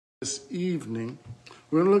This evening,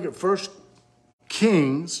 we're going to look at 1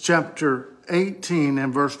 Kings chapter 18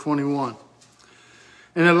 and verse 21.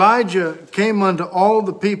 And Elijah came unto all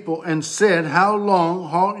the people and said, How long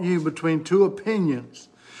halt you between two opinions?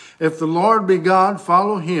 If the Lord be God,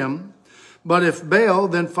 follow him. But if Baal,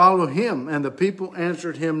 then follow him. And the people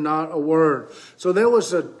answered him not a word. So there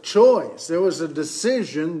was a choice. There was a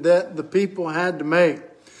decision that the people had to make.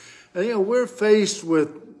 And we're faced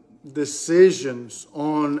with decisions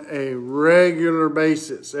on a regular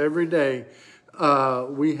basis. Every day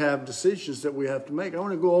we have decisions that we have to make. I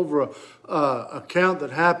want to go over a account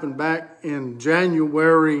that happened back in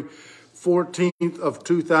January 14th of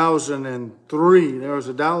 2003. There was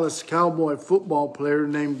a Dallas Cowboy football player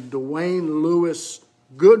named Dwayne Lewis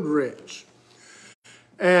Goodrich.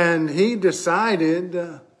 And he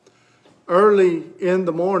decided early in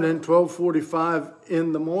the morning, 12:45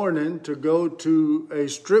 in the morning, to go to a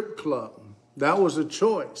strip club. That was a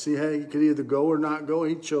choice. He could either go or not go.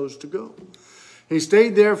 He chose to go. He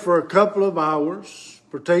stayed there for a couple of hours,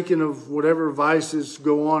 partaking of whatever vices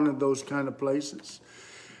go on in those kind of places.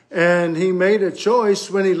 And he made a choice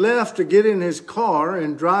when he left to get in his car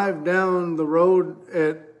and drive down the road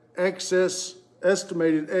at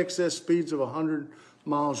estimated excess speeds of 100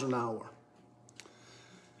 miles an hour.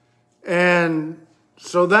 And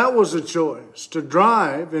so that was a choice, to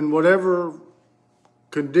drive in whatever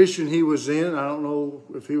condition he was in. I don't know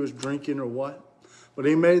if he was drinking or what, but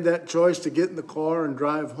he made that choice to get in the car and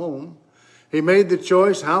drive home. He made the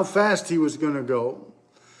choice how fast he was going to go.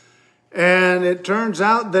 And it turns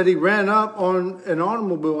out that he ran up on an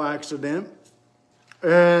automobile accident,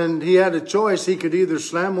 and he had a choice. He could either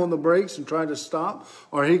slam on the brakes and try to stop,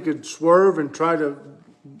 or he could swerve and try to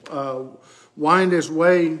wind his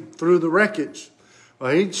way through the wreckage.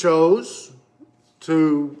 Well, he chose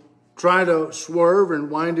to try to swerve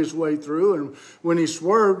and wind his way through. And when he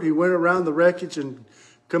swerved, he went around the wreckage and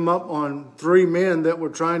come up on three men that were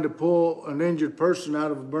trying to pull an injured person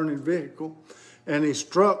out of a burning vehicle. And he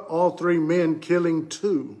struck all three men, killing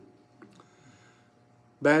two.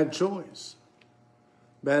 Bad choice.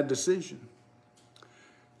 Bad decision.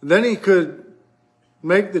 Then he could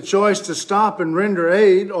make the choice to stop and render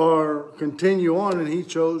aid or continue on, and he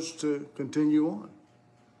chose to continue on.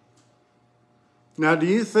 Now, do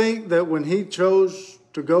you think that when he chose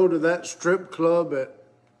to go to that strip club at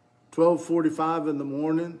 12:45 in the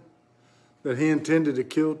morning that he intended to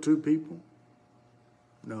kill two people?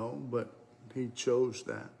 No, but he chose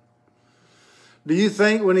that. Do you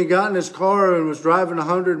think when he got in his car and was driving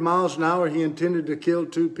 100 miles an hour, he intended to kill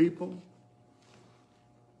two people?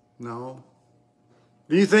 No.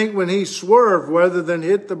 Do you think when he swerved rather than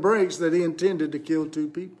hit the brakes that he intended to kill two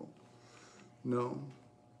people? No.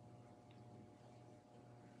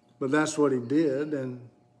 But that's what he did, and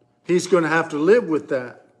he's going to have to live with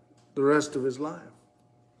that the rest of his life.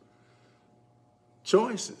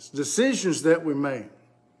 Choices, decisions that we make.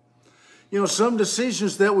 Some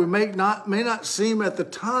decisions that we make may not seem at the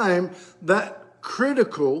time that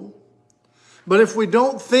critical, but if we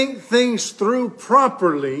don't think things through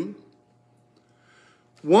properly,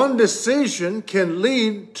 one decision can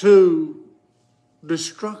lead to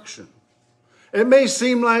destruction. It may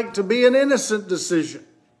seem like to be an innocent decision.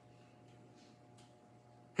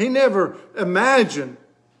 He never imagined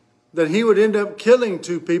that he would end up killing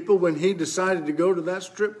two people when he decided to go to that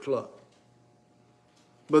strip club.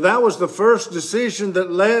 But that was the first decision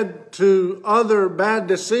that led to other bad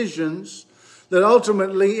decisions that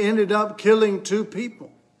ultimately ended up killing two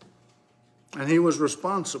people. And he was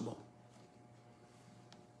responsible.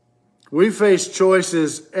 We face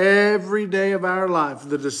choices every day of our life.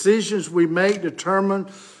 The decisions we make determine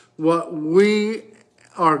what we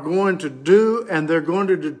are going to do, and they're going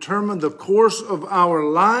to determine the course of our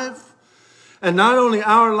life. And not only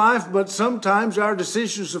our life, but sometimes our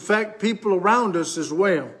decisions affect people around us as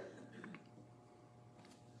well.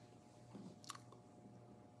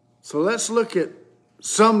 So let's look at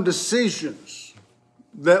some decisions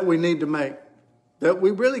that we need to make that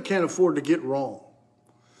we really can't afford to get wrong.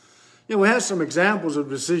 We have some examples of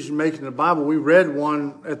decision making in the Bible. We read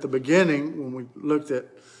one at the beginning when we looked at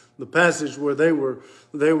the passage where they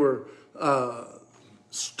were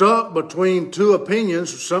stuck between two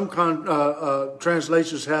opinions. Some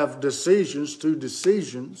translations have decisions, two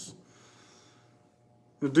decisions,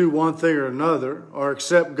 to do one thing or another, or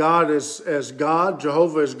accept God as God,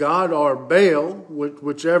 Jehovah as God, or Baal,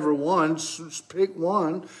 whichever one. Pick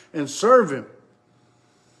one and serve him.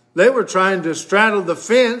 They were trying to straddle the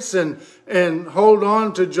fence and hold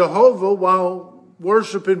on to Jehovah while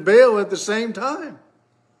worshiping Baal at the same time.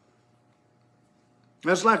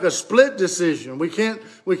 That's like a split decision. We can't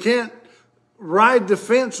ride the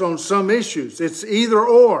fence on some issues. It's either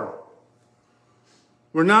or.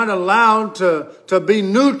 We're not allowed to be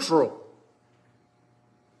neutral.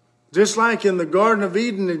 Just like in the Garden of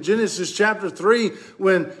Eden in Genesis chapter 3,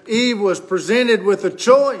 when Eve was presented with a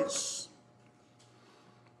choice.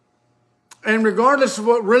 And regardless of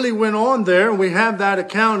what really went on there, and we have that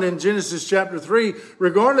account in Genesis chapter 3,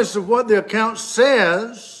 regardless of what the account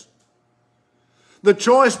says, the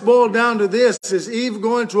choice boiled down to this: is Eve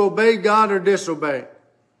going to obey God or disobey?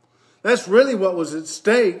 That's really what was at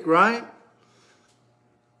stake, right?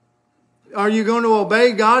 Are you going to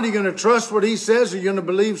obey God? Are you going to trust what He says? Or are you going to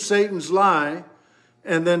believe Satan's lie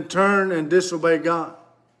and then turn and disobey God?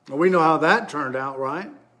 Well, we know how that turned out, right?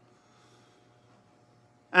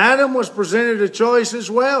 Adam was presented a choice as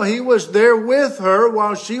well. He was there with her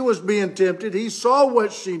while she was being tempted. He saw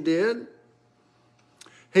what she did.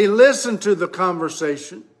 He listened to the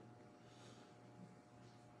conversation.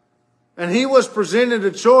 And he was presented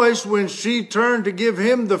a choice when she turned to give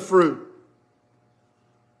him the fruit.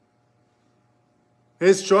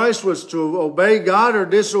 His choice was to obey God or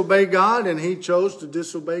disobey God, and he chose to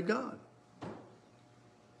disobey God.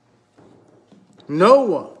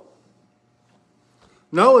 Noah's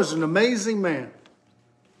an amazing man.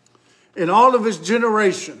 In all of his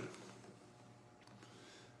generation,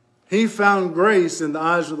 he found grace in the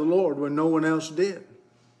eyes of the Lord when no one else did.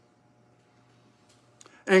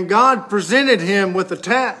 And God presented him with a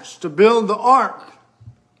task to build the ark,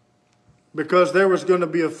 because there was going to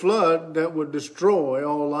be a flood that would destroy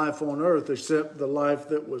all life on earth except the life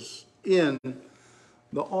that was in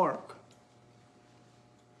the ark.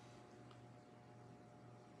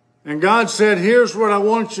 And God said, here's what I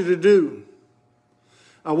want you to do.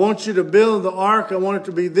 I want you to build the ark. I want it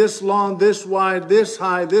to be this long, this wide, this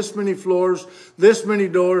high, this many floors, this many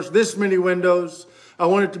doors, this many windows. I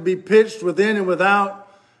want it to be pitched within and without.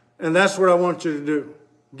 And that's what I want you to do.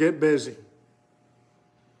 Get busy.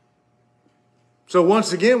 So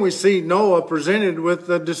once again, we see Noah presented with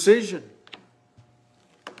a decision.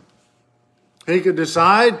 He could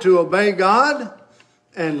decide to obey God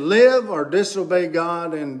and live, or disobey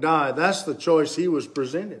God and die. That's the choice he was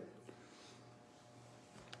presented.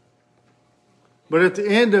 But at the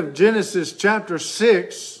end of Genesis chapter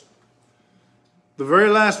 6, the very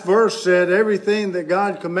last verse said, everything that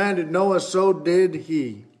God commanded Noah, so did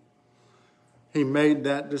he. He made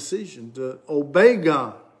that decision to obey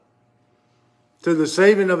God, to the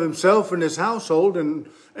saving of himself and his household and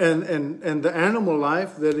the animal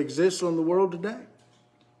life that exists on the world today.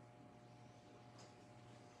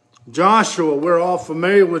 Joshua, we're all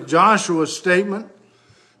familiar with Joshua's statement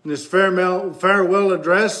in his farewell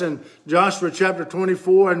address in Joshua chapter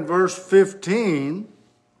 24 and verse 15.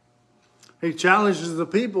 He challenges the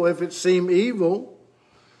people, if it seem evil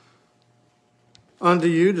unto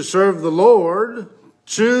you to serve the Lord,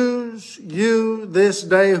 choose you this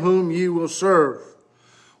day whom you will serve,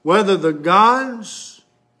 whether the gods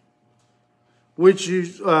which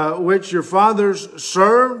your fathers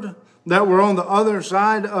served that were on the other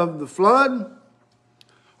side of the flood,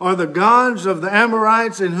 or the gods of the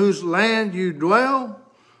Amorites in whose land you dwell.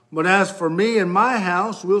 But as for me and my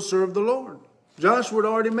house, we'll serve the Lord. Joshua had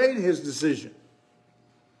already made his decision.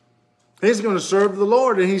 He's going to serve the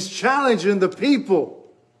Lord, and he's challenging the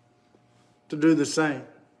people to do the same.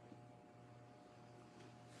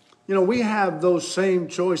 You know, we have those same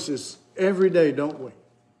choices every day, don't we?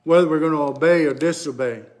 Whether we're going to obey or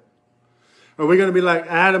disobey. Are we going to be like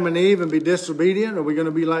Adam and Eve and be disobedient? Or are we going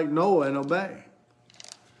to be like Noah and obey?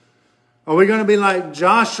 Are we going to be like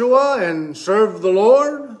Joshua and serve the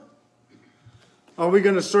Lord? Or are we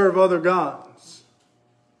going to serve other gods?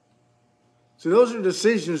 See, those are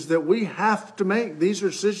decisions that we have to make. These are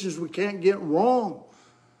decisions we can't get wrong.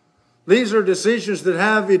 These are decisions that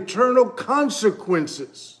have eternal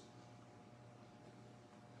consequences.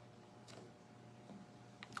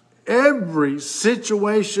 Every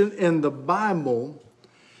situation in the Bible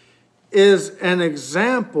is an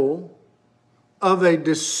example of a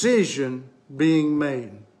decision being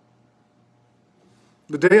made.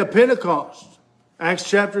 The day of Pentecost, Acts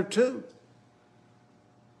chapter 2.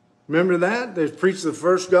 Remember that? They preached the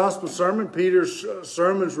first gospel sermon. Peter's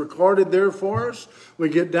sermon is recorded there for us. We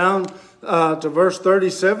get down to verse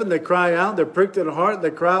 37. They cry out. They're pricked at the heart.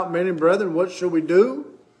 They cry out, men and brethren, what shall we do?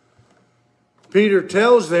 Peter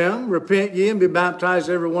tells them, repent ye and be baptized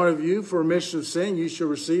every one of you for remission of sin. You shall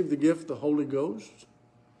receive the gift of the Holy Ghost.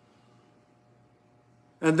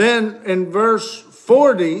 And then in verse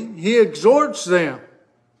 40, he exhorts them,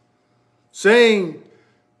 saying,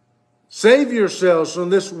 save yourselves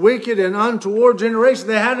from this wicked and untoward generation.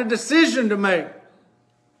 They had a decision to make.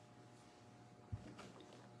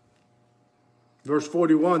 Verse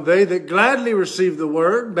 41, they that gladly received the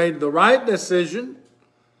word made the right decision,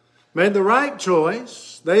 made the right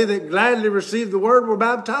choice. They that gladly received the word were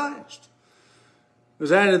baptized. It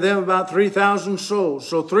was added to them about 3,000 souls.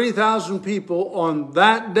 So 3,000 people on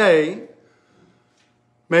that day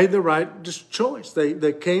made the right choice.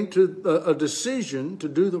 They came to a decision to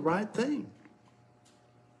do the right thing.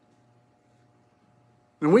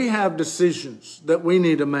 And we have decisions that we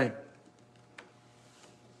need to make.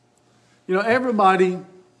 You know, everybody,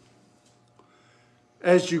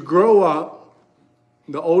 as you grow up,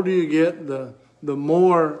 the older you get, the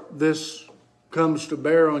more this comes to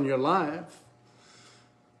bear on your life.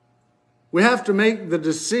 We have to make the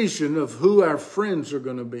decision of who our friends are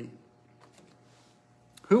going to be.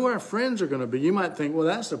 Who our friends are going to be. You might think, well,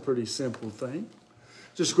 that's a pretty simple thing.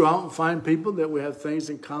 Just go out and find people that we have things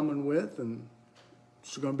in common with, and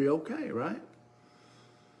it's going to be okay, right?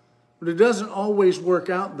 But it doesn't always work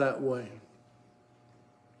out that way.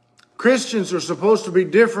 Christians are supposed to be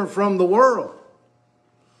different from the world.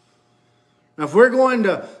 Now, if we're going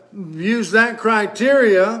to use that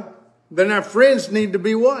criteria, then our friends need to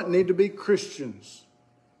be what? Need to be Christians.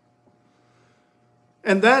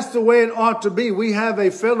 And that's the way it ought to be. We have a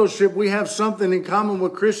fellowship. We have something in common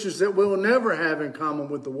with Christians that we'll never have in common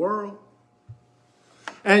with the world.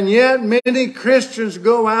 And yet many Christians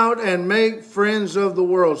go out and make friends of the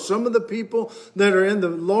world. Some of the people that are in the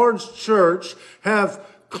Lord's church have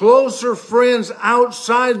closer friends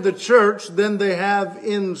outside the church than they have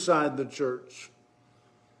inside the church.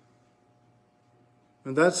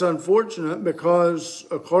 And that's unfortunate because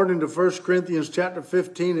according to 1 Corinthians chapter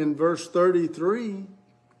 15 and verse 33,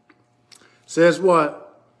 says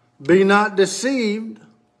what? Be not deceived.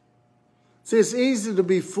 See, it's easy to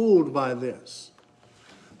be fooled by this.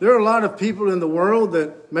 There are a lot of people in the world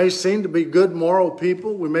that may seem to be good moral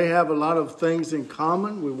people. We may have a lot of things in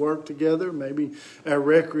common. We work together, maybe at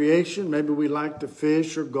recreation. Maybe we like to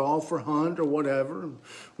fish or golf or hunt or whatever.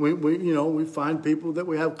 We find people that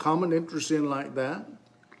we have common interests in like that.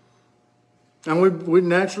 And we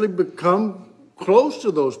naturally become close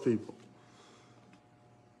to those people.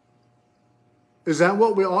 Is that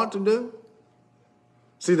what we ought to do?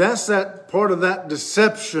 See, that's that part of that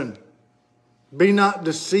deception. Be not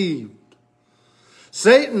deceived.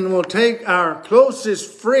 Satan will take our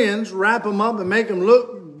closest friends, wrap them up and make them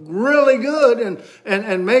look really good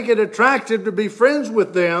and make it attractive to be friends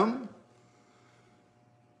with them.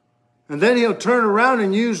 And then he'll turn around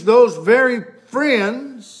and use those very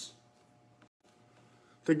friends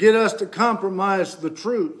to get us to compromise the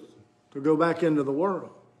truth, to go back into the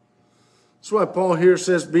world. That's why Paul here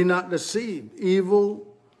says, be not deceived. Evil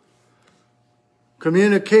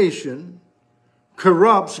communication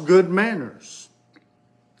corrupts good manners.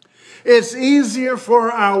 It's easier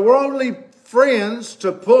for our worldly friends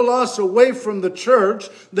to pull us away from the church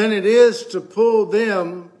than it is to pull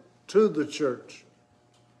them to the church.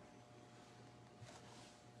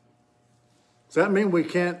 Does that mean we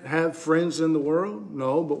can't have friends in the world?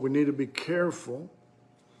 No, but we need to be careful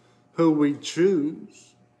who we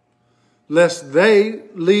choose, lest they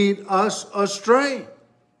lead us astray.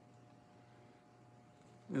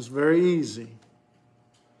 It's very easy.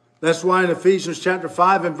 That's why in Ephesians chapter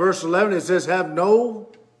 5 and verse 11 it says, have no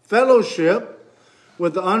fellowship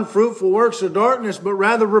with the unfruitful works of darkness, but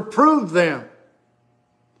rather reprove them.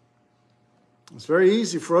 It's very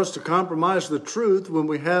easy for us to compromise the truth when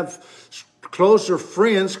we have closer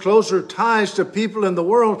friends, closer ties to people in the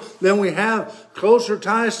world than we have closer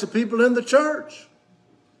ties to people in the church.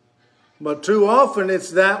 But too often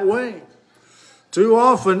it's that way. Too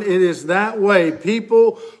often it is that way.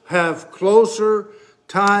 People have closer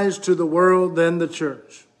ties to the world than the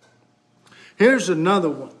church. Here's another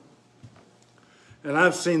one. And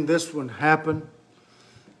I've seen this one happen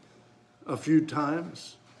a few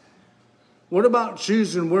times. What about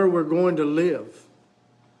choosing where we're going to live?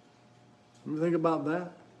 You think about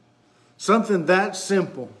that? Something that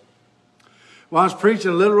simple. When I was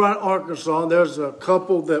preaching in Little Rock, Arkansas, there's a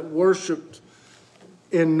couple that worshiped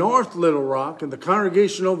in North Little Rock, and the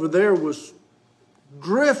congregation over there was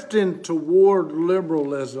drifting toward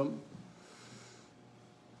liberalism.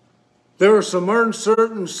 There were some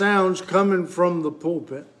uncertain sounds coming from the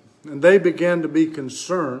pulpit, and they began to be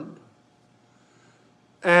concerned.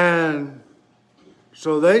 And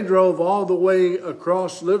so they drove all the way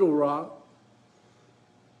across Little Rock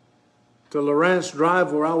to Lawrence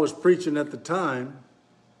Drive, where I was preaching at the time,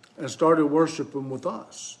 and started worshiping with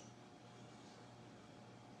us.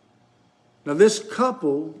 Now, this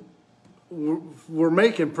couple were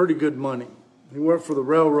making pretty good money. He worked for the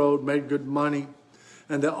railroad, made good money.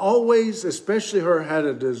 And they always, especially her, had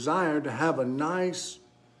a desire to have a nice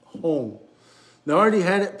home. They already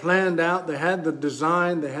had it planned out. They had the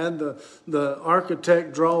design. They had the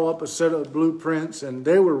architect draw up a set of blueprints, and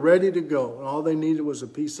they were ready to go. And all they needed was a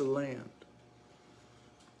piece of land.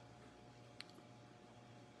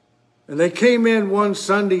 And they came in one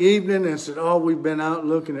Sunday evening and said, oh, we've been out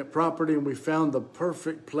looking at property and we found the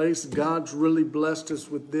perfect place. God's really blessed us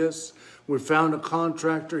with this. We found a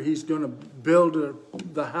contractor. He's going to build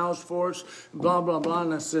the house for us, blah, blah, blah.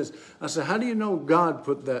 And I said, how do you know God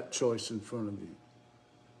put that choice in front of you?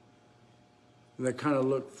 And they kind of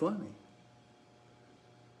looked funny.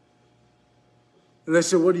 And they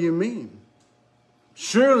said, what do you mean?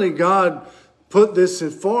 Surely God put this in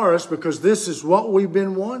for us because this is what we've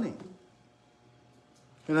been wanting.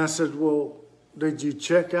 And I said, well, did you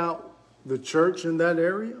check out the church in that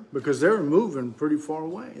area? Because they were moving pretty far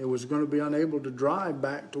away. It was going to be unable to drive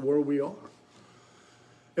back to where we are.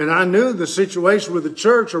 And I knew the situation with the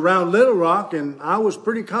church around Little Rock, and I was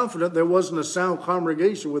pretty confident there wasn't a sound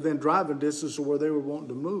congregation within driving distance of where they were wanting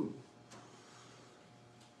to move.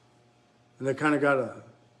 And they kind of got a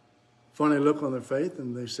funny look on their face,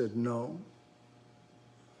 and they said, no.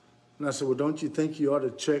 And I said, well, don't you think you ought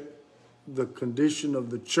to check the condition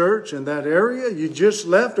of the church in that area? You just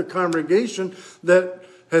left a congregation that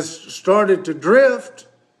has started to drift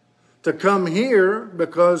to come here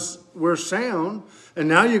because we're sound, and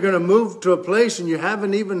now you're going to move to a place and you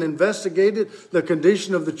haven't even investigated the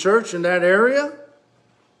condition of the church in that area?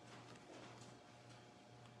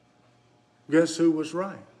 Guess who was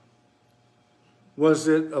right? Was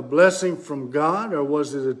it a blessing from God or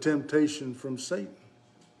was it a temptation from Satan?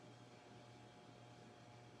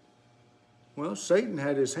 Well, Satan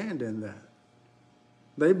had his hand in that.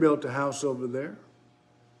 They built a house over there,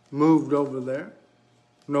 moved over there,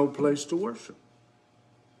 no place to worship.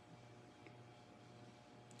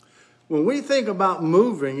 When we think about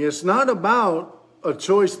moving, it's not about a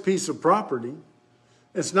choice piece of property.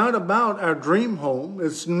 It's not about our dream home.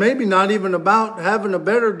 It's maybe not even about having a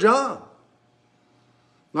better job.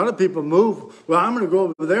 A lot of people move, well, I'm going to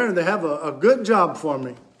go over there and they have a good job for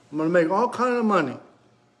me. I'm going to make all kind of money.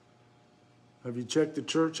 Have you checked the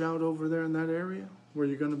church out over there in that area where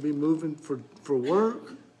you're going to be moving for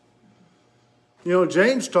work? You know,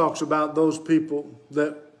 James talks about those people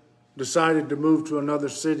that decided to move to another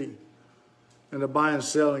city and to buy and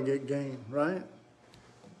sell and get gain, right?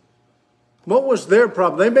 What was their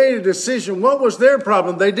problem? They made a decision. What was their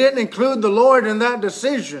problem? They didn't include the Lord in that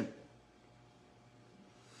decision.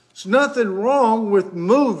 There's nothing wrong with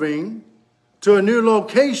moving to a new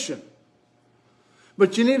location.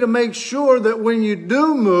 But you need to make sure that when you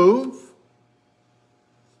do move,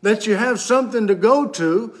 that you have something to go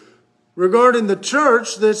to regarding the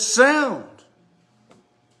church that's sound.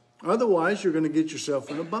 Otherwise, you're going to get yourself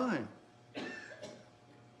in a bind.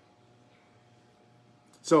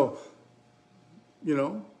 So, you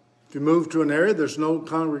know, if you move to an area, there's no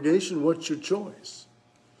congregation, what's your choice?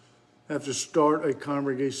 You have to start a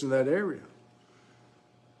congregation in that area.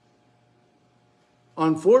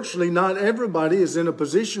 Unfortunately, not everybody is in a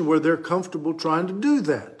position where they're comfortable trying to do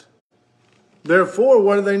that. Therefore,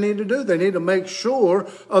 what do they need to do? They need to make sure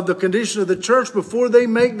of the condition of the church before they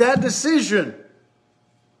make that decision.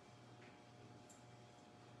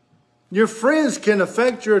 Your friends can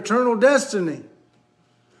affect your eternal destiny.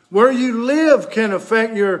 Where you live can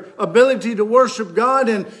affect your ability to worship God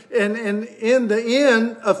and in the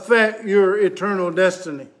end affect your eternal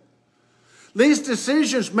destiny. These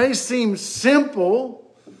decisions may seem simple.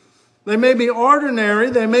 They may be ordinary.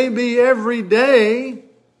 They may be everyday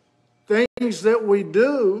things that we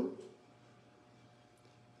do.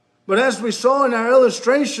 But as we saw in our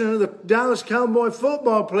illustration of the Dallas Cowboy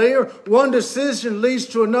football player, one decision leads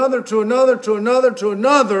to another, to another, to another, to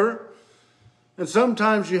another. And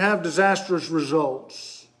sometimes you have disastrous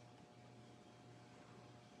results.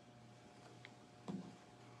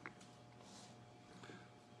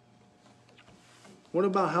 What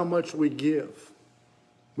about how much we give?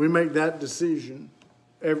 We make that decision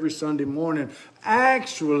every Sunday morning.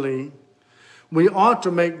 Actually, we ought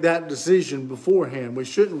to make that decision beforehand. We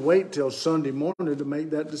shouldn't wait till Sunday morning to make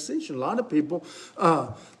that decision. A lot of people,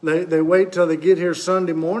 they wait till they get here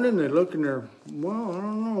Sunday morning. They look in there, well, I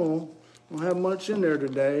don't know. I don't have much in there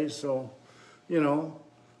today. So, you know,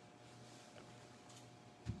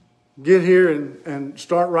 get here and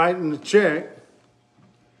start writing the check.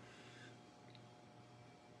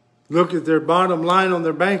 Look at their bottom line on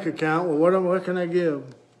their bank account. Well, what can I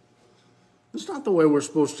give? That's not the way we're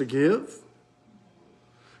supposed to give.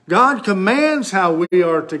 God commands how we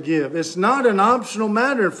are to give. It's not an optional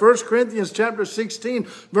matter. In 1 Corinthians chapter 16,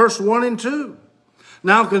 verse 1 and 2.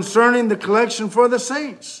 Now concerning the collection for the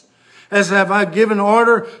saints. As have I given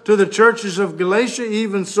order to the churches of Galatia,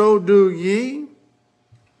 even so do ye.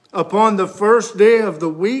 Upon the first day of the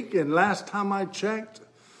week, and last time I checked,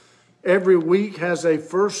 every week has a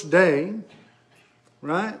first day,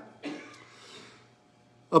 right?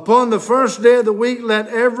 Upon the first day of the week, let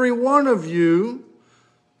every one of you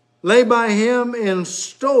lay by him in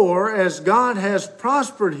store as God has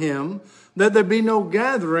prospered him, that there be no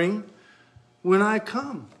gathering when I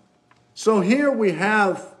come. So here we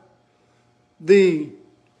have the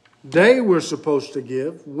day we're supposed to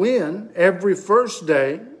give, when, every first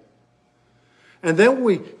day. And then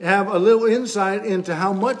we have a little insight into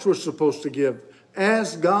how much we're supposed to give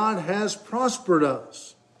as God has prospered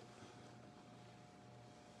us.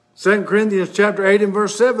 2 Corinthians chapter 8 and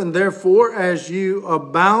verse 7, therefore, as you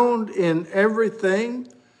abound in everything,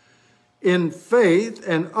 in faith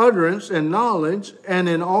and utterance and knowledge, and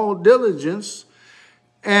in all diligence,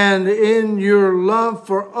 and in your love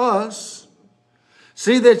for us,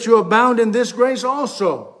 see that you abound in this grace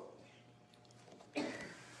also.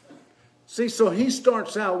 See, so he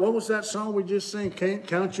starts out, what was that song we just sang?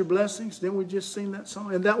 Count your blessings. Didn't we just sing that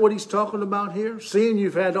song? Isn't that what he's talking about here? Seeing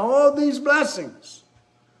you've had all these blessings.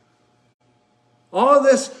 All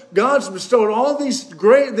this, God's bestowed all this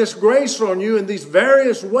grace on you in these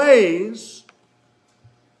various ways.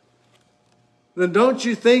 Then don't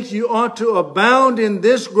you think you ought to abound in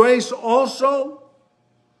this grace also?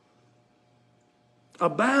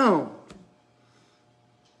 Abound.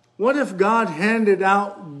 What if God handed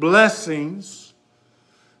out blessings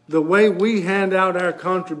the way we hand out our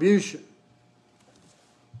contribution?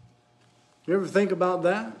 You ever think about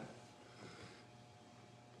that?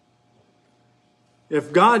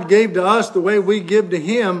 If God gave to us the way we give to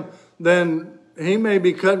him, then he may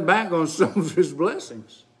be cutting back on some of his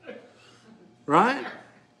blessings. Right?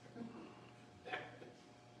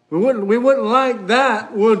 We wouldn't like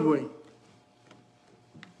that, would we?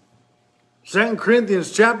 2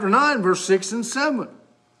 Corinthians chapter 9, verse 6 and 7.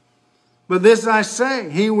 But this I say,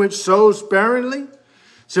 he which sows sparingly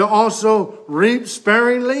shall also reap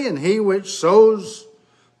sparingly, and he which sows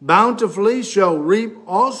bountifully shall reap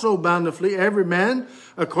also bountifully, every man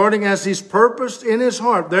according as he's purposed in his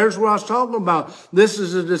heart. There's what I was talking about. This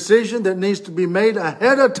is a decision that needs to be made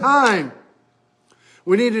ahead of time.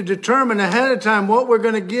 We need to determine ahead of time what we're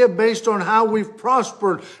going to give based on how we've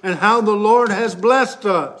prospered and how the Lord has blessed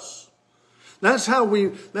us. That's how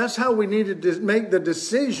we need to make the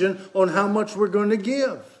decision on how much we're going to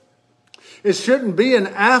give. It shouldn't be an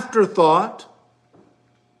afterthought.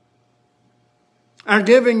 Our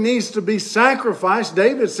giving needs to be sacrificed.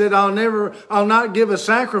 David said, I'll not give a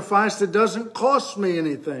sacrifice that doesn't cost me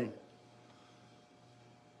anything.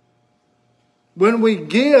 When we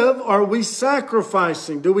give, are we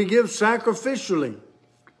sacrificing? Do we give sacrificially?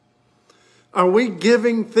 Are we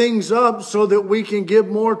giving things up so that we can give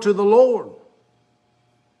more to the Lord?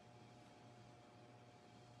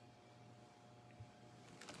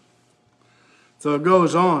 So it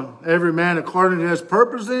goes on. Every man according to his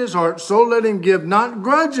purpose in his heart, so let him give, not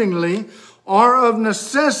grudgingly or of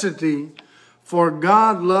necessity, for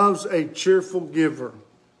God loves a cheerful giver.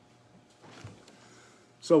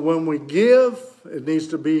 So when we give, it needs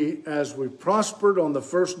to be as we prospered on the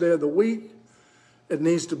first day of the week. It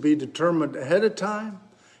needs to be determined ahead of time.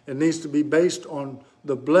 It needs to be based on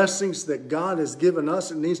the blessings that God has given us.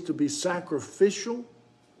 It needs to be sacrificial.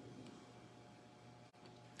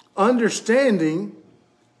 Understanding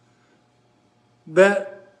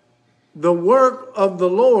that the work of the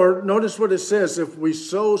Lord, notice what it says, if we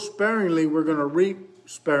sow sparingly, we're going to reap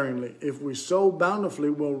sparingly. If we sow bountifully,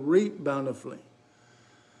 we'll reap bountifully.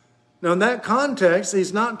 Now in that context,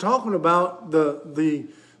 he's not talking about the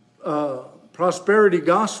prosperity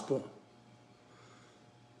gospel,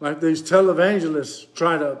 like these televangelists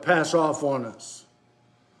try to pass off on us.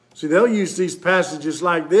 See, they'll use these passages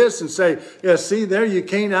like this and say, yeah, see there, you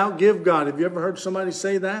can't outgive God. Have you ever heard somebody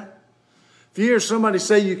say that? If you hear somebody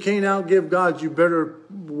say you can't outgive God, you better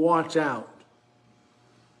watch out.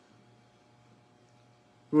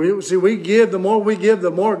 We give, the more we give,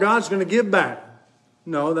 the more God's going to give back.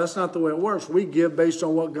 No, that's not the way it works. We give based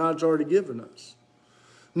on what God's already given us.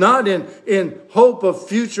 Not in hope of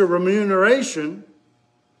future remuneration.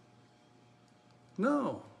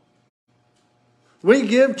 No. We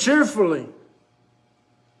give cheerfully.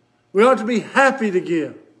 We ought to be happy to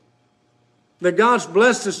give. That God's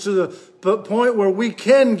blessed us to the point where we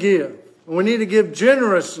can give. And we need to give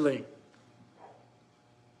generously.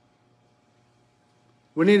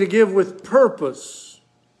 We need to give with purpose.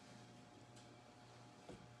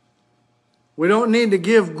 We don't need to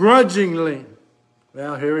give grudgingly.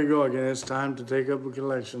 Well, here we go again. It's time to take up a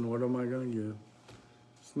collection. What am I going to give?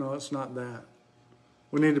 No, it's not that.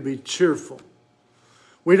 We need to be cheerful.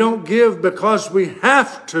 We don't give because we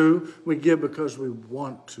have to. We give because we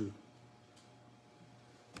want to.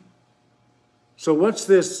 So what's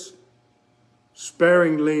this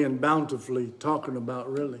sparingly and bountifully talking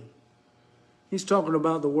about really? He's talking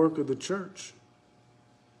about the work of the church.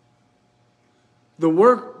 The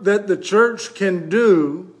work that the church can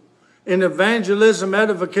do in evangelism,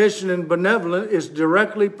 edification, and benevolence is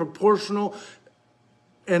directly proportional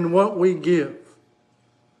in what we give.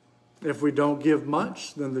 If we don't give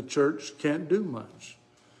much, then the church can't do much.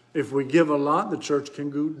 If we give a lot, the church can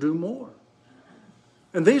do more.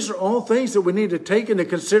 And these are all things that we need to take into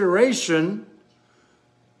consideration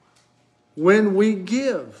when we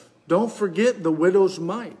give. Don't forget the widow's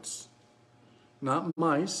mites, not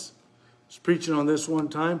mice. I was preaching on this one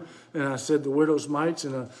time, and I said the widow's mites,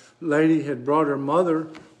 and a lady had brought her mother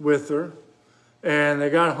with her, and they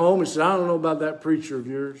got home and said, I don't know about that preacher of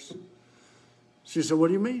yours. She said, what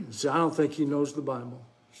do you mean? She said, I don't think he knows the Bible.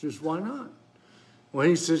 She says, why not? Well,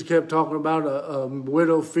 he said, kept talking about a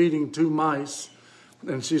widow feeding 2 mice,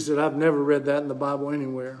 and she said, I've never read that in the Bible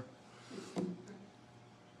anywhere.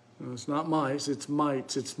 No, it's not mice, it's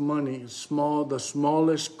mites, it's money, it's small, the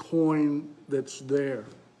smallest coin that's there.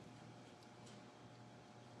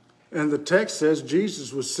 And the text says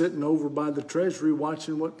Jesus was sitting over by the treasury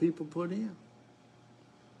watching what people put in.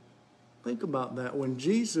 Think about that. When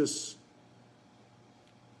Jesus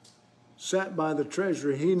sat by the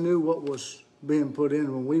treasury, he knew what was being put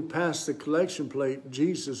in. When we pass the collection plate,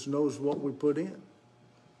 Jesus knows what we put in.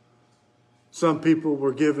 Some people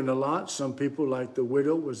were given a lot. Some people, like the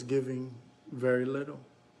widow, was giving very little.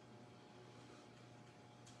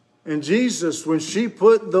 And Jesus, when she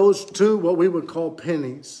put those 2, what we would call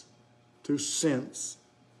pennies, 2 cents.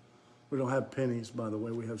 We don't have pennies, by the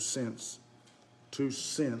way. We have cents. 2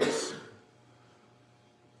 cents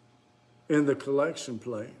in the collection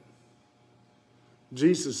plate.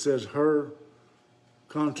 Jesus says her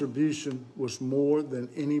contribution was more than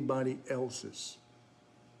anybody else's.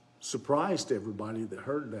 Surprised everybody that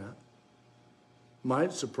heard that.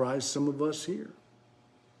 Might surprise some of us here.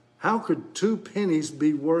 How could 2 pennies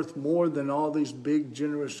be worth more than all these big,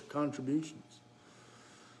 generous contributions?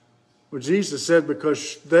 Well, Jesus said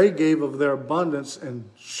because they gave of their abundance and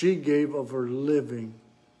she gave of her living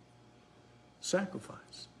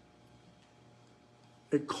sacrifice.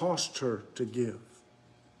 It cost her to give.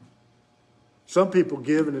 Some people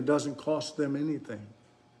give and it doesn't cost them anything.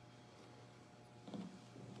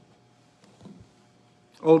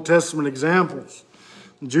 Old Testament examples.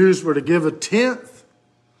 The Jews were to give a 10th.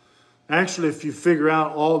 Actually, if you figure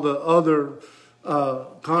out all the other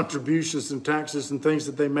contributions and taxes and things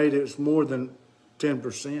that they made, it was more than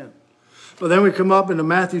 10%. But then we come up into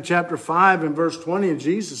Matthew chapter 5 and verse 20, and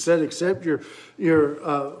Jesus said, except your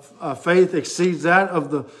faith exceeds that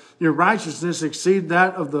of your righteousness exceed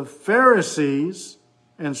that of the Pharisees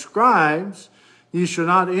and scribes, you shall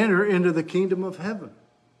not enter into the kingdom of heaven.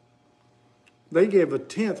 They gave a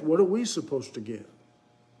 10th. What are we supposed to give?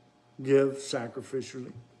 Give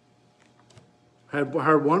sacrificially. I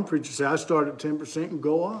heard one preacher say, I start at 10% and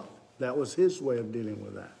go up. That was his way of dealing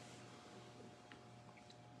with that.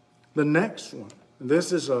 The next one.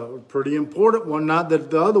 This is a pretty important one. Not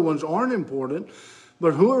that the other ones aren't important,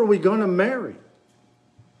 but who are we going to marry?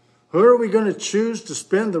 Who are we going to choose to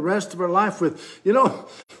spend the rest of our life with? You know,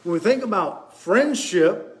 when we think about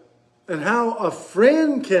friendship and how a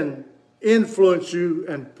friend can influence you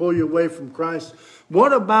and pull you away from Christ,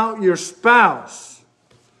 what about your spouse?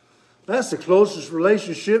 That's the closest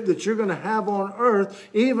relationship that you're going to have on earth,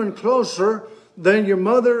 even closer than your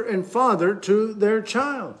mother and father to their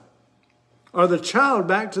child, or the child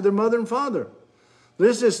back to their mother and father.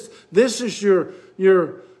 This is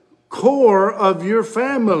your core of your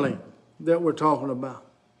family that we're talking about.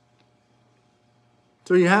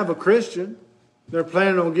 So you have a Christian, they're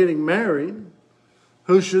planning on getting married.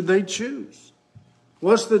 Who should they choose?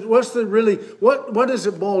 What does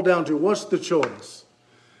it boil down to? What's the choice?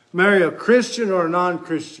 Marry a Christian or a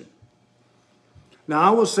non-Christian? Now, I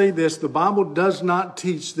will say this. The Bible does not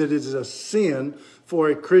teach that it is a sin for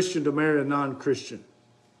a Christian to marry a non-Christian.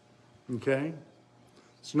 Okay?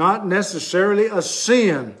 It's not necessarily a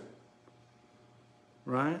sin.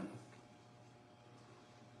 Right?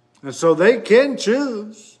 And so they can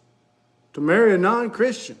choose to marry a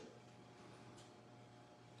non-Christian.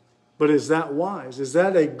 But is that wise? Is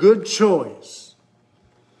that a good choice?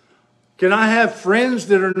 Can I have friends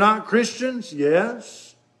that are not Christians?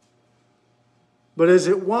 Yes. But is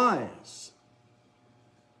it wise?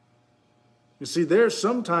 You see,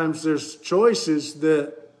 sometimes there's choices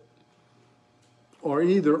that are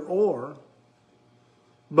either or.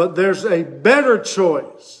 but there's a better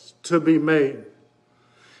choice to be made.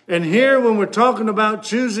 And here, when we're talking about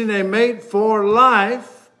choosing a mate for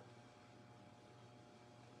life,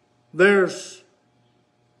 there's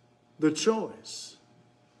the choice.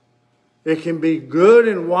 It can be good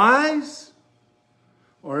and wise,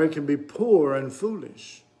 or it can be poor and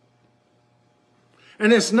foolish.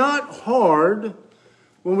 And it's not hard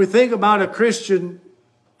when we think about a Christian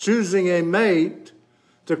choosing a mate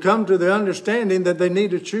to come to the understanding that they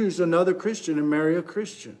need to choose another Christian and marry a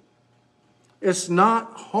Christian. It's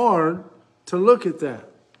not hard to look at that.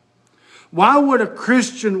 Why would a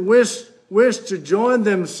Christian wish to join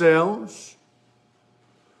themselves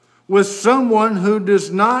with someone who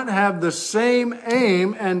does not have the same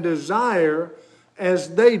aim and desire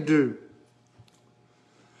as they do?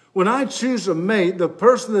 When I choose a mate, the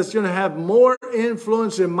person that's going to have more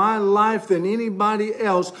influence in my life than anybody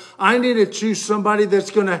else, I need to choose somebody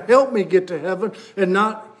that's going to help me get to heaven and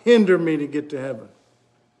not hinder me to get to heaven.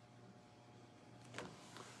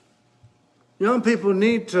 Young people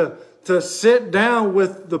need to sit down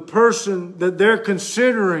with the person that they're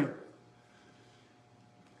considering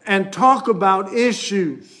and talk about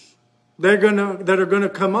issues that are going to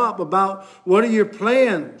come up about what are your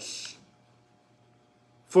plans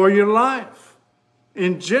for your life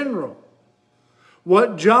in general.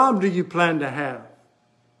 What job do you plan to have?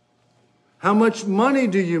 How much money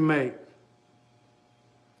do you make?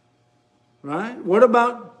 Right? What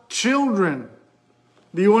about children?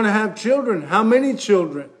 Do you want to have children? How many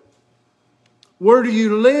children? Where do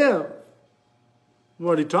you live? We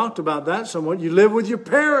already talked about that somewhat. You live with your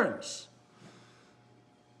parents.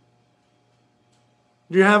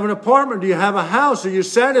 Do you have an apartment? Do you have a house? Are you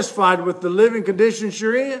satisfied with the living conditions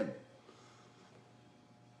you're in? It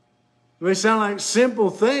may sound like simple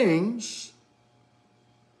things,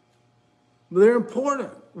 but they're important.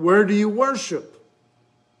 Where do you worship?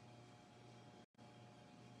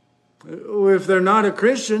 If they're not a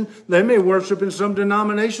Christian, they may worship in some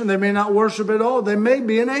denomination. They may not worship at all. They may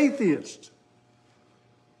be an atheist.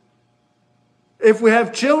 If we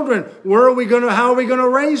have children, how are we going to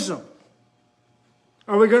raise them?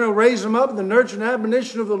 Are we going to raise them up in the nurture and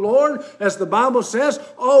admonition of the Lord, as the Bible says?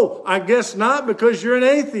 Oh, I guess not, because you're an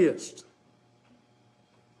atheist.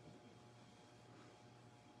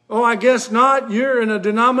 Oh, I guess not, you're in a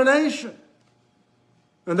denomination.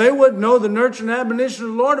 And they wouldn't know the nurture and admonition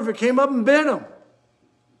of the Lord if it came up and bit them.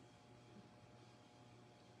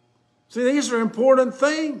 See, these are important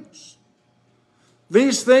things.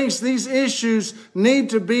 These things, these issues need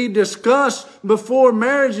to be discussed before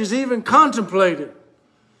marriage is even contemplated.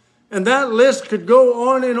 And that list could go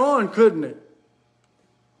on and on, couldn't it?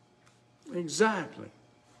 Exactly.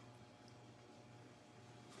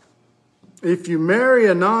 If you marry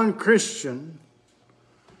a non-Christian,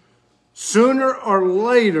 sooner or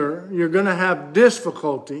later you're going to have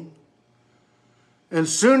difficulty. And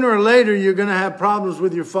sooner or later you're going to have problems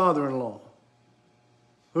with your father-in-law.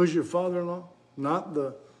 Who's your father-in-law? Not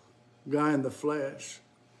the guy in the flesh.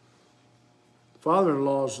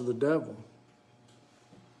 Father-in-laws are the devil.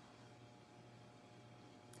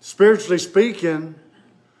 Spiritually speaking,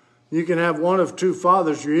 you can have one of two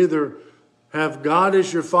fathers. You either have God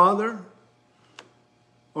as your father,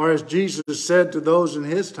 or as Jesus said to those in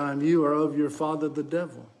his time, you are of your father the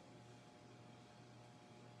devil.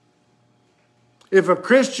 If a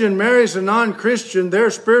Christian marries a non-Christian, their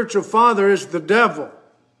spiritual father is the devil.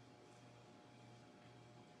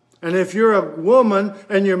 And if you're a woman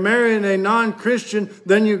and you're marrying a non-Christian,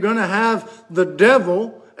 then you're going to have the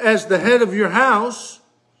devil as the head of your house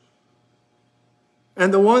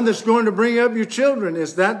and the one that's going to bring up your children.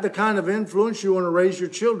 Is that the kind of influence you want to raise your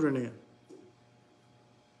children in?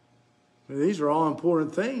 These are all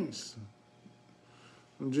important things.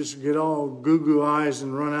 Don't just get all goo-goo eyes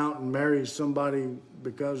and run out and marry somebody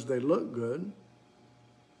because they look good.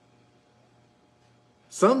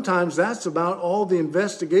 Sometimes that's about all the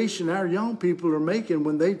investigation our young people are making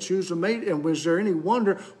when they choose a mate. And was there any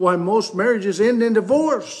wonder why most marriages end in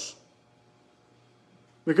divorce?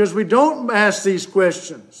 Because we don't ask these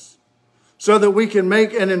questions so that we can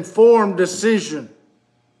make an informed decision.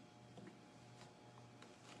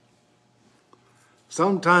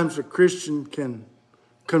 Sometimes a Christian can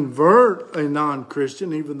convert a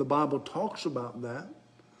non-Christian. Even the Bible talks about that.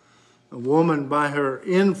 A woman, by her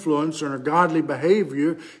influence and her godly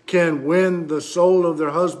behavior, can win the soul of their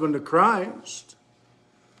husband to Christ.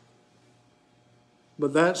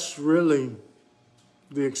 But that's really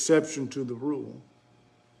the exception to the rule.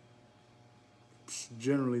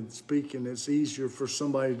 Generally speaking, it's easier for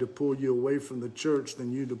somebody to pull you away from the church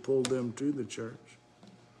than you to pull them to the church.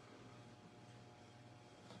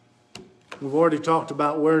 We've already talked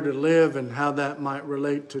about where to live and how that might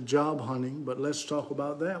relate to job hunting, but let's talk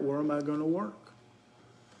about that. Where am I going to work?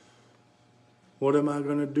 What am I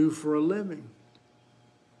going to do for a living?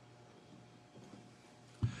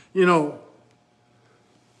 You know,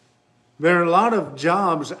 there are a lot of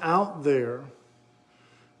jobs out there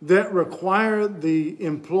that require the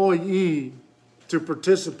employee to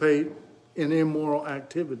participate in immoral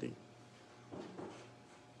activity.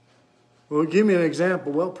 Well, give me an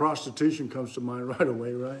example. Well, prostitution comes to mind right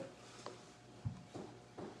away, right?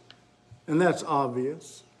 And that's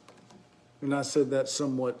obvious. And I said that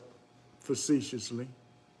somewhat facetiously.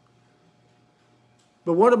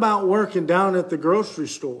 But what about working down at the grocery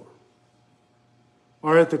store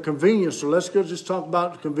or at the convenience store? Let's go just talk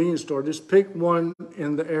about the convenience store. Just pick one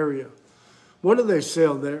in the area. What do they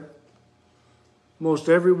sell there? Most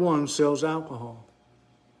everyone sells alcohol,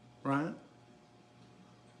 right?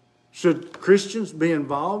 Should Christians be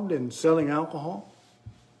involved in selling alcohol?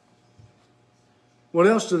 What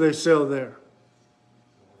else do they sell there?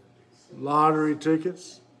 Lottery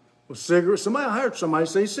tickets. Well, cigarettes. I heard somebody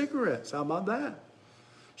say cigarettes. How about that?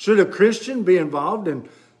 Should a Christian be involved in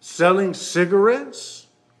selling cigarettes?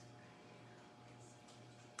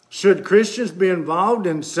 Should Christians be involved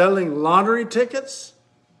in selling lottery tickets?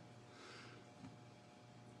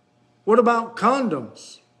 What about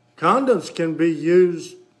condoms? Condoms can be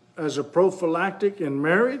used as a prophylactic in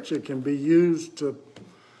marriage. It can be used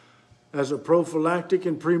as a prophylactic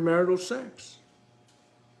in premarital sex.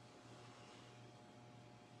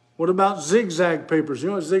 What about zigzag papers? You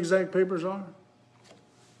know what zigzag papers are?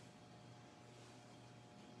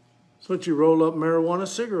 It's what you roll up marijuana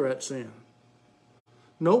cigarettes in.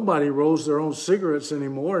 Nobody rolls their own cigarettes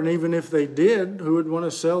anymore, and even if they did, who would want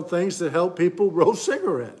to sell things that help people roll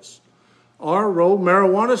cigarettes or roll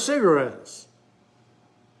marijuana cigarettes?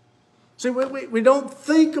 See, we don't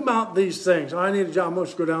think about these things. I need a job. I'm going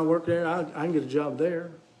to go down and work there. I can get a job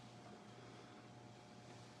there.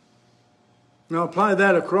 Now apply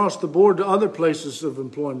that across the board to other places of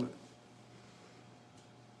employment.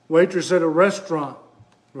 Waitress at a restaurant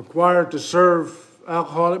required to serve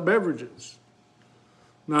alcoholic beverages.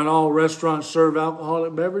 Not all restaurants serve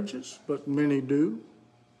alcoholic beverages, but many do.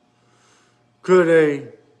 Could a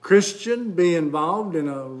Christian be involved in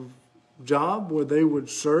a job where they would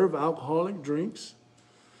serve alcoholic drinks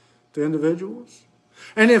to individuals?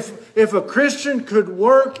 And if a Christian could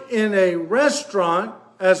work in a restaurant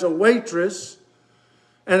as a waitress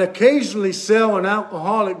and occasionally sell an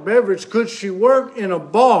alcoholic beverage, could she work in a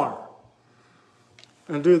bar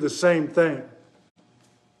and do the same thing?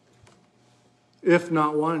 If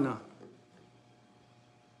not, why not?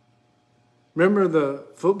 Remember the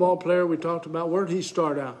football player we talked about? Where did he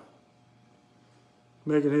start out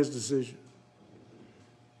making his decision?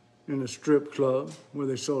 In a strip club where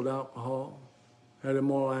they sold alcohol, had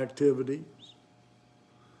immoral activities.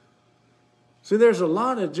 See, there's a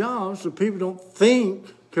lot of jobs that people don't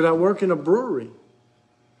think, could I work in a brewery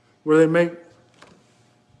where they make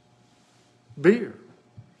beer?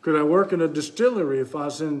 Could I work in a distillery if I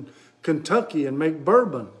was in Kentucky and make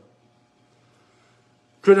bourbon?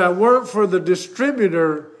 Could I work for the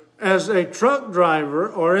distributor as a truck driver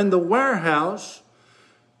or in the warehouse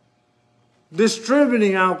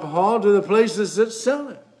distributing alcohol to the places that sell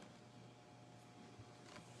it?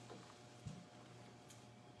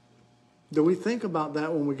 Do we think about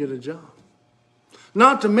that when we get a job?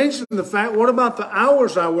 Not to mention the fact, what about the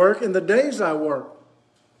hours I work and the days I work?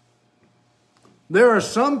 There are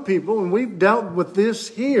some people, and we've dealt with this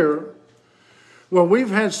here, where we've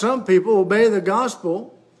had some people obey the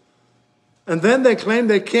gospel, and then they claim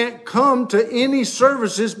they can't come to any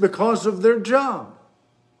services because of their job.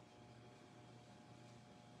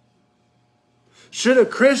 Should a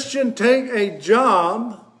Christian take a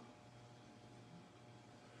job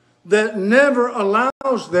that never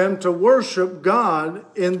allows them to worship God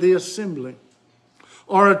in the assembly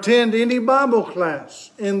or attend any Bible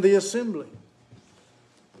class in the assembly?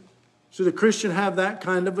 Should a Christian have that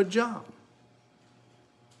kind of a job?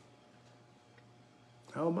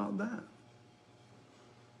 How about that?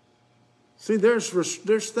 See, there's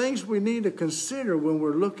things we need to consider when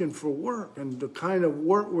we're looking for work and the kind of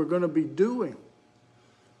work we're going to be doing.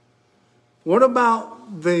 What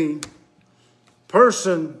about the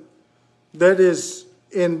person that is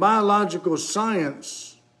in biological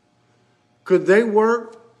science? Could they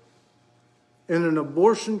work in an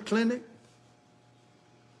abortion clinic?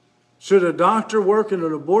 Should a doctor work in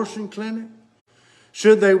an abortion clinic?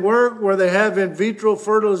 Should they work where they have in vitro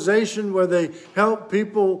fertilization, where they help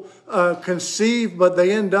people conceive, but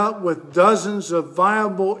they end up with dozens of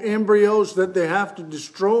viable embryos that they have to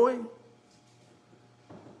destroy?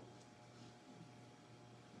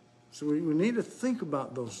 So we need to think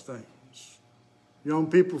about those things. Young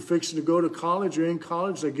people fixing to go to college or in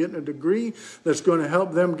college, they're getting a degree that's going to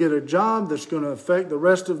help them get a job, that's going to affect the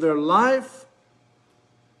rest of their life.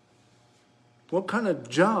 What kind of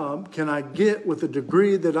job can I get with the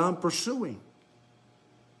degree that I'm pursuing?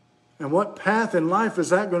 And what path in life is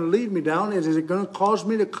that going to lead me down? Is it going to cause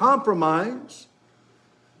me to compromise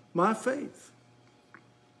my faith?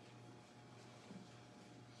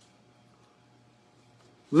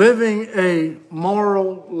 Living a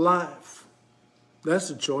moral life. That's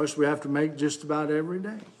a choice we have to make just about every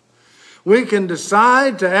day. We can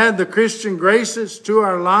decide to add the Christian graces to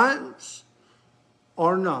our lives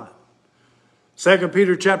or not. 2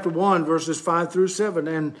 Peter chapter 1, verses 5 through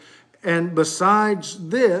 7. And besides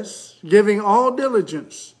this, giving all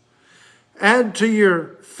diligence, add to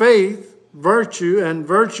your faith virtue, and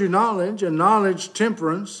virtue knowledge, and knowledge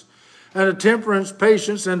temperance, and to temperance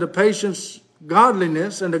patience, and to patience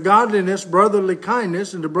godliness, and to godliness brotherly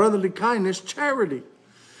kindness, and to brotherly kindness charity.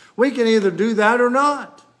 We can either do that or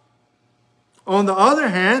not. On the other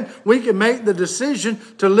hand, we can make the decision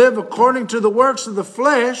to live according to the works of the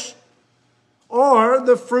flesh or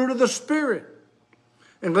the fruit of the Spirit.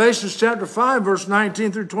 In Galatians chapter 5, verse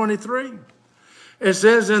 19 through 23, it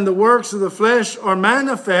says, and the works of the flesh are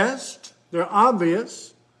manifest, they're obvious,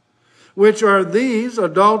 which are these: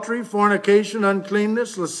 adultery, fornication,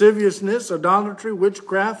 uncleanness, lasciviousness, idolatry,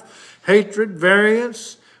 witchcraft, hatred,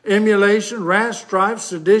 variance, emulation, wrath, strife,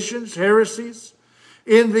 seditions, heresies,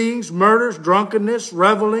 envyings, murders, drunkenness,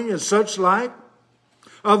 reveling, and such like,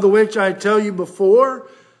 of the which I tell you before,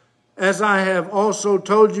 as I have also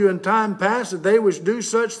told you in time past, that they which do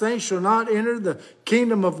such things shall not enter the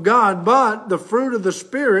kingdom of God. But the fruit of the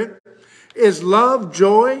Spirit is love,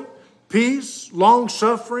 joy, peace,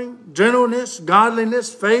 long-suffering, gentleness,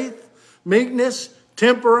 godliness, faith, meekness,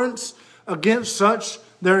 temperance. Against such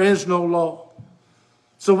there is no law.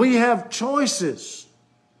 So we have choices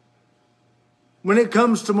when it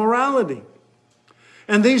comes to morality.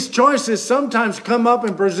 And these choices sometimes come up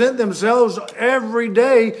and present themselves every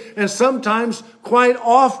day, and sometimes quite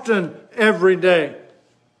often every day.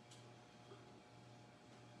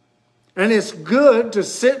 And it's good to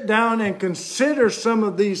sit down and consider some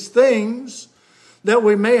of these things that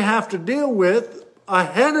we may have to deal with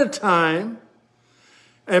ahead of time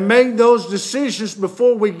and make those decisions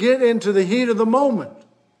before we get into the heat of the moment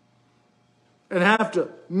and have to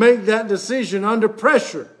make that decision under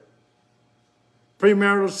pressure.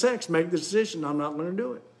 Premarital sex, make the decision, I'm not going to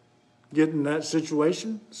do it. Get in that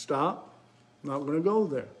situation, stop. I'm not going to go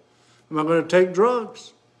there. Am I going to take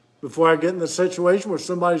drugs? Before I get in the situation where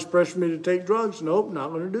somebody's pressuring me to take drugs, nope,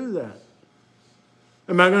 not going to do that.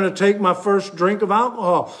 Am I going to take my first drink of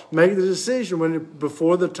alcohol? Make the decision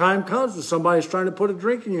before the time comes when somebody's trying to put a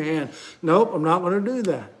drink in your hand. Nope, I'm not going to do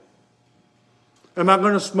that. Am I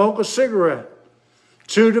going to smoke a cigarette?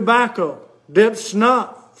 Chew tobacco? Dip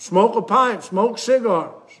snuff? Smoke a pipe, smoke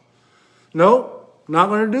cigars? Nope, not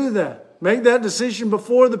going to do that. Make that decision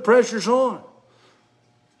before the pressure's on.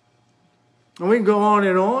 And we can go on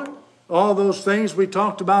and on. All those things we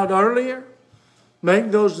talked about earlier. Make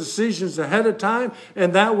those decisions ahead of time,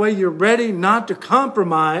 and that way you're ready not to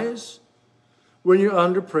compromise when you're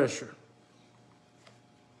under pressure.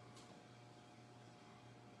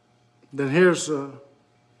 Then here's a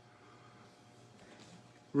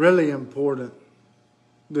really important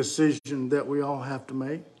decision that we all have to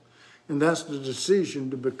make, and that's the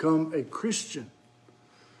decision to become a Christian.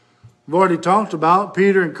 We've already talked about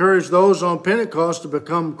Peter encouraged those on Pentecost to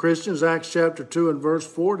become Christians, Acts chapter 2 and verse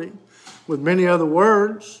 40, with many other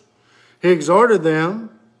words. He exhorted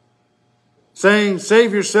them, saying,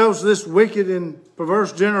 save yourselves this wicked and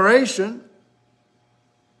perverse generation.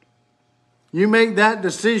 You make that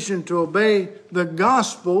decision to obey the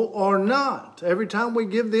gospel or not. Every time we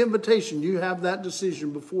give the invitation, you have that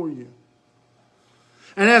decision before you.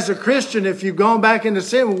 And as a Christian, if you've gone back into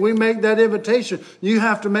sin, when we make that invitation, you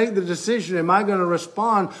have to make the decision, am I going to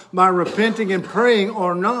respond by repenting and praying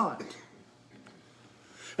or not?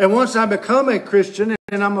 And once I become a Christian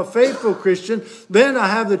and I'm a faithful Christian, then I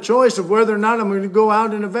have the choice of whether or not I'm going to go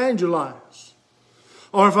out and evangelize,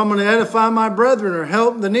 or if I'm going to edify my brethren or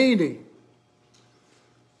help the needy,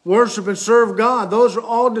 worship and serve God. Those are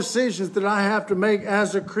all decisions that I have to make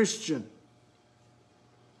as a Christian.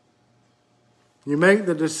 You make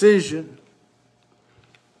the decision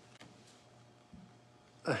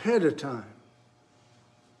ahead of time.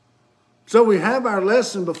 So we have our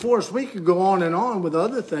lesson before us. We could go on and on with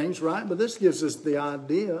other things, right? But this gives us the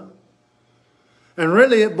idea. And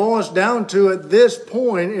really it boils down to, at this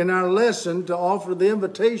point in our lesson, to offer the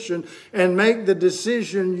invitation and make the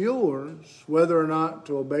decision yours whether or not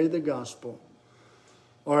to obey the gospel,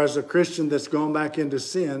 or as a Christian that's gone back into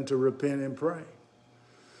sin, to repent and pray.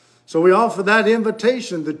 So we offer that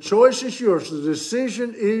invitation. The choice is yours. The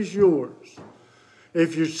decision is yours.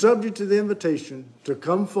 If you're subject to the invitation to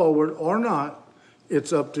come forward or not,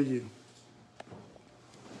 it's up to you.